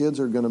that our kids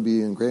are going to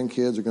be and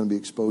grandkids are going to be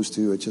exposed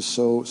to, it's just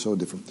so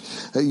different.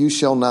 You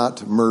shall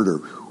not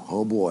murder.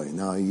 Oh boy.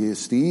 Now,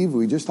 Steve,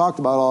 we just talked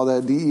about all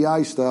that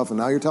DEI stuff, and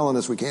now you're telling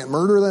us we can't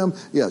murder them?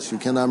 Yes, you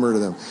cannot murder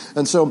them.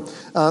 And so,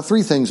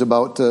 three things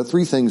about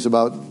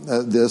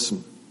this.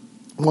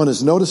 One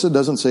is, notice it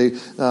doesn't say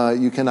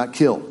you cannot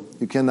kill.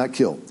 You cannot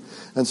kill.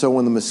 And so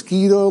when the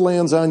mosquito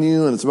lands on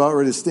you and it's about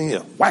ready to sting you,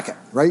 whack it,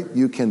 right?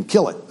 You can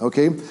kill it,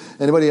 okay?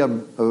 Anybody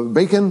have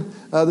bacon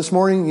this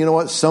morning? You know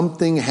what?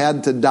 Something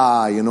had to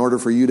die in order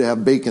for you to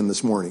have bacon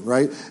this morning,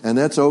 right? And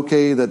that's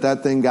okay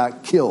that thing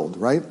got killed,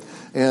 right?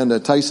 And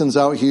Tyson's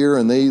out here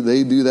and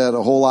they do that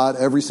a whole lot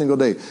every single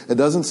day. It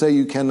doesn't say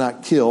you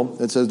cannot kill.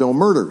 It says don't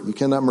murder. You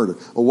cannot murder.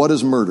 Well, what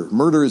is murder?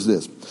 Murder is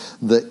this: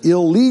 the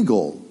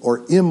illegal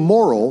or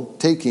immoral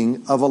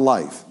taking of a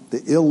life.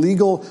 The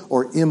illegal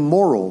or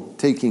immoral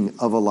taking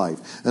of a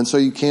life. And so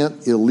you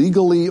can't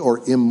illegally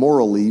or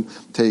immorally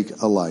take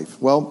a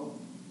life. Well,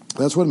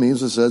 that's what it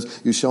means. It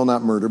says you shall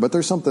not murder. But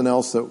there's something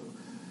else that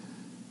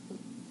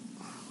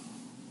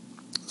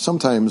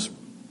sometimes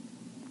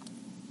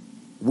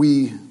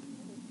we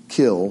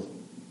kill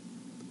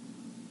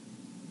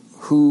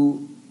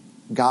who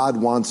God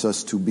wants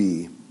us to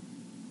be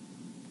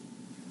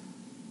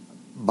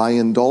by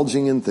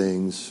indulging in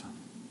things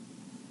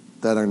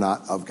that are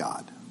not of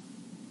God.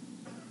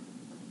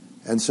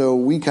 And so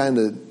we kind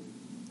of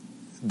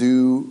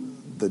do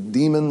the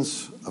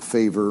demons a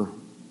favor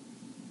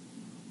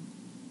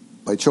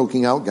by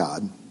choking out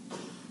God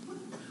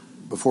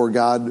before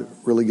God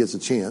really gets a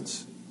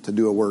chance to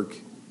do a work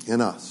in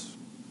us.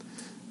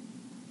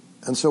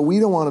 And so we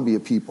don't want to be a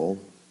people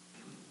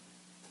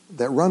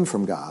that run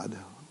from God.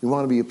 We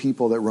want to be a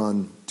people that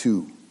run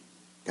to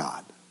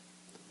God.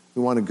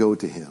 We want to go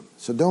to him.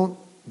 So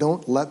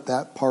don't let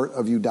that part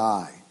of you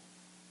die.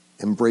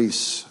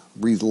 Embrace,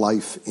 breathe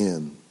life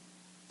in.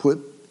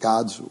 Put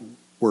God's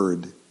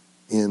word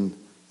in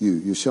you.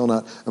 You shall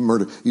not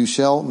murder. You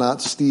shall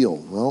not steal.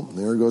 Well,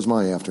 there goes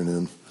my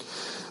afternoon.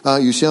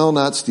 You shall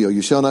not steal.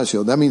 You shall not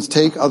steal. That means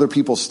take other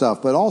people's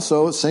stuff. But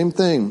also, same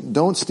thing.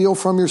 Don't steal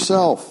from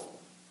yourself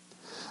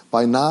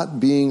by not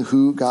being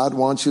who God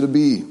wants you to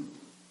be.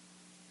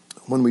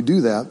 When we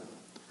do that,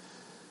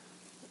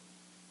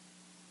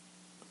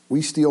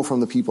 we steal from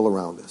the people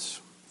around us.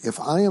 If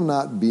I am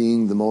not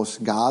being the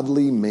most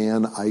godly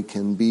man I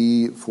can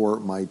be for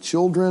my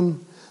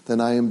children, then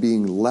I am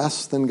being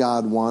less than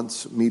God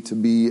wants me to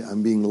be.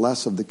 I'm being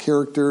less of the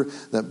character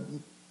that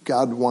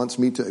God wants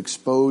me to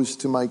expose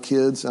to my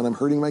kids, and I'm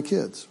hurting my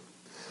kids.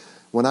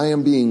 When I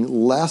am being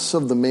less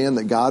of the man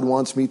that God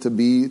wants me to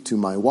be to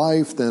my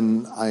wife,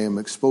 then I am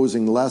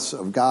exposing less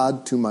of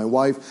God to my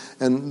wife.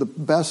 And the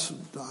best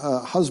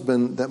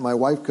husband that my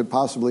wife could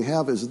possibly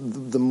have is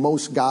the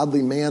most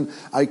godly man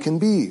I can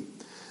be.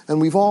 And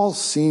we've all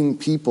seen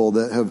people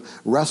that have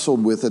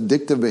wrestled with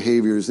addictive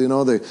behaviors. You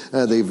know,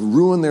 they've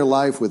ruined their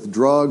life with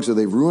drugs, or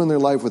they've ruined their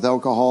life with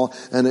alcohol,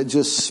 and it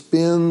just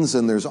spins,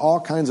 and there's all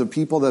kinds of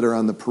people that are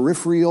on the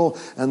peripheral,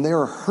 and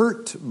they're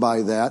hurt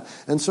by that.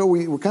 And so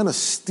we kind of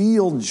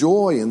steal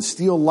joy and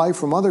steal life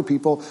from other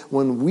people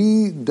when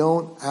we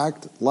don't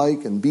act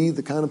like and be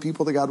the kind of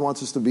people that God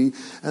wants us to be.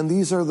 And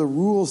these are the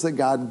rules that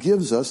God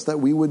gives us,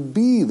 that we would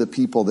be the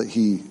people that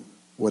he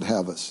would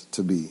have us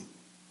to be,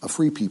 a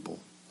free people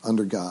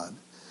under God.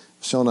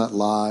 Shall not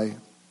lie.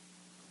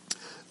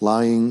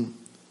 Lying,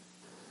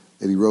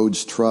 it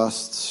erodes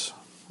trusts.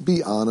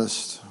 Be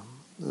honest.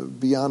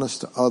 Be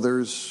honest to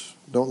others.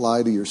 Don't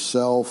lie to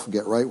yourself.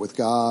 Get right with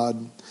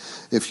God.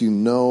 If you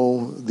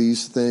know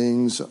these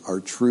things are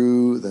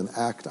true, then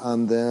act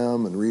on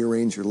them and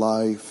rearrange your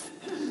life.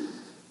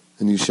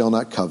 And you shall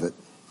not covet.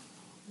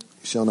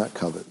 You shall not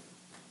covet.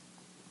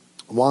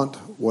 Want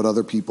what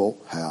other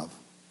people have.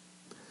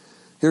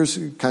 Here's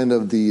kind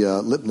of the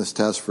litmus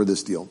test for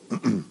this deal.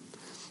 And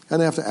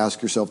you have to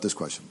ask yourself this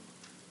question.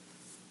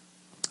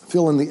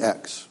 Fill in the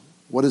X.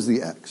 What is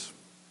the X?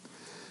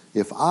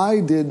 If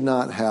I did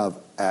not have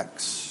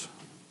X,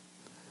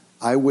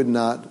 I would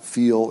not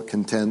feel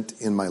content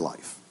in my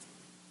life.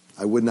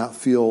 I would not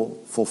feel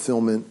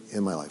fulfillment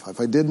in my life if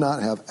I did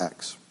not have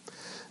X.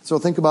 So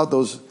think about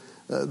those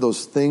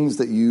things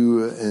that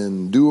you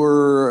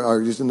endure,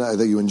 or just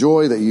that you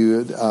enjoy, that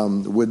you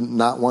would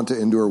not want to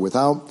endure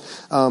without.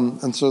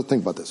 And so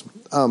think about this.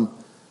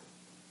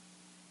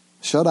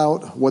 Shut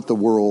out what the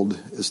world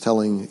is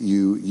telling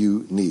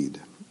you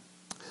need.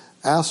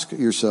 Ask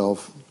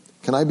yourself,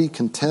 can I be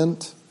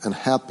content and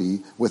happy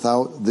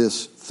without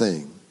this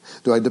thing?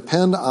 Do I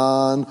depend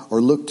on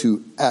or look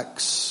to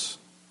X,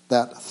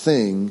 that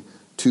thing,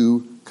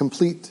 to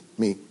complete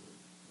me?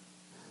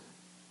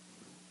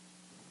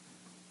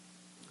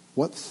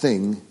 What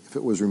thing, if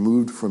it was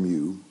removed from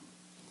you,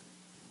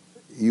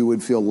 you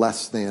would feel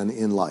less than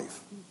in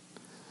life?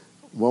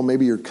 Well,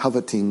 maybe you're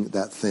coveting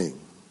that thing.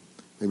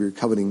 Maybe you're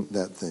coveting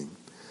that thing.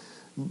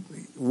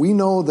 We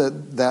know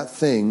that that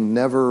thing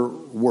never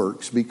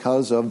works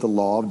because of the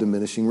law of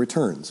diminishing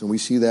returns. And we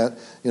see that,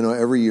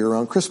 every year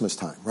around Christmas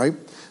time, right?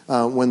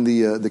 When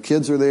the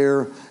kids are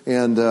there,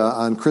 and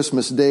on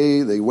Christmas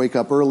Day, they wake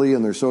up early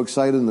and they're so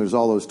excited, and there's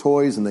all those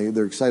toys, and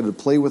they're excited to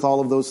play with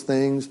all of those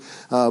things.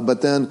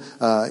 But then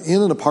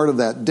in and a part of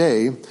that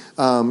day,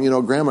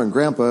 Grandma and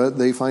Grandpa,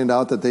 they find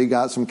out that they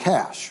got some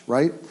cash,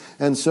 right?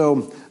 And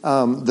so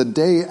the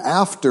day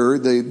after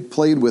they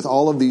played with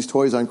all of these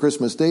toys on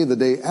Christmas Day, the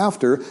day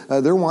after,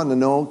 they're wanting to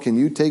know, can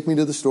you take me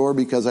to the store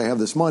because I have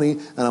this money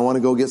and I want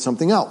to go get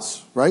something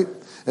else, right?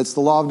 It's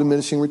the law of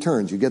diminishing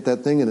returns. You get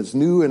that thing and it's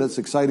new and it's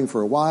exciting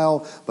for a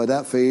while, but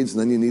that fades,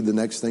 and then you need the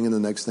next thing and the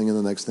next thing and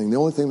the next thing. The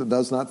only thing that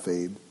does not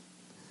fade,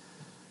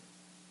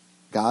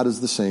 God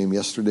is the same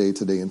yesterday,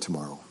 today, and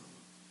tomorrow.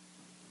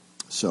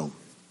 So,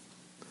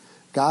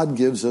 God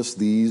gives us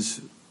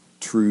these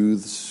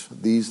truths,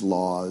 these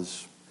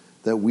laws,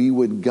 that we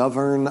would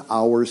govern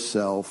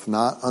ourselves,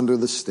 not under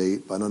the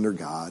state, but under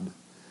God.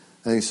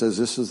 And he says,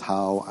 this is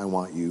how I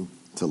want you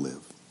to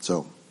live.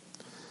 So,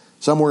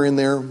 somewhere in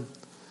there,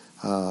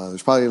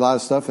 there's probably a lot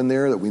of stuff in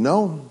there that we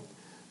know,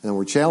 and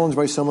we're challenged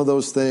by some of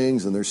those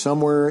things, and there's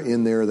somewhere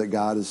in there that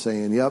God is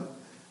saying, yep,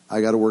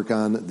 I got to work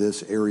on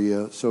this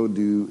area, so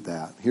do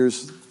that.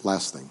 Here's the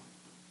last thing.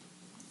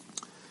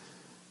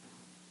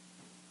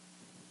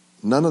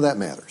 None of that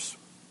matters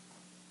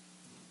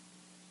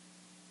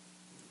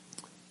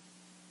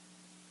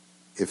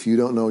if you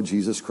don't know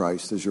Jesus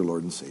Christ as your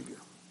Lord and Savior.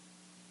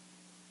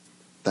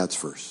 That's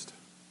first.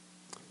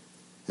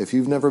 If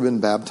you've never been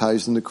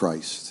baptized into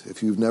Christ,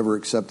 if you've never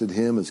accepted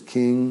him as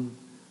King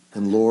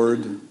and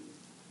Lord,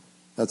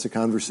 that's a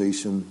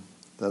conversation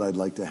that I'd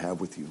like to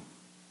have with you.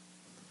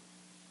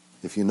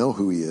 If you know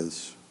who he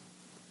is,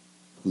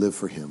 live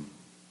for him.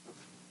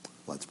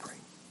 Let's pray.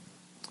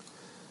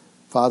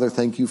 Father,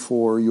 thank you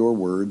for your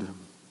word.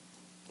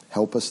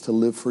 Help us to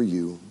live for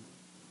you.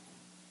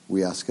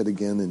 We ask it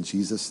again in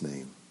Jesus'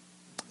 name.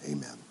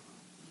 Amen.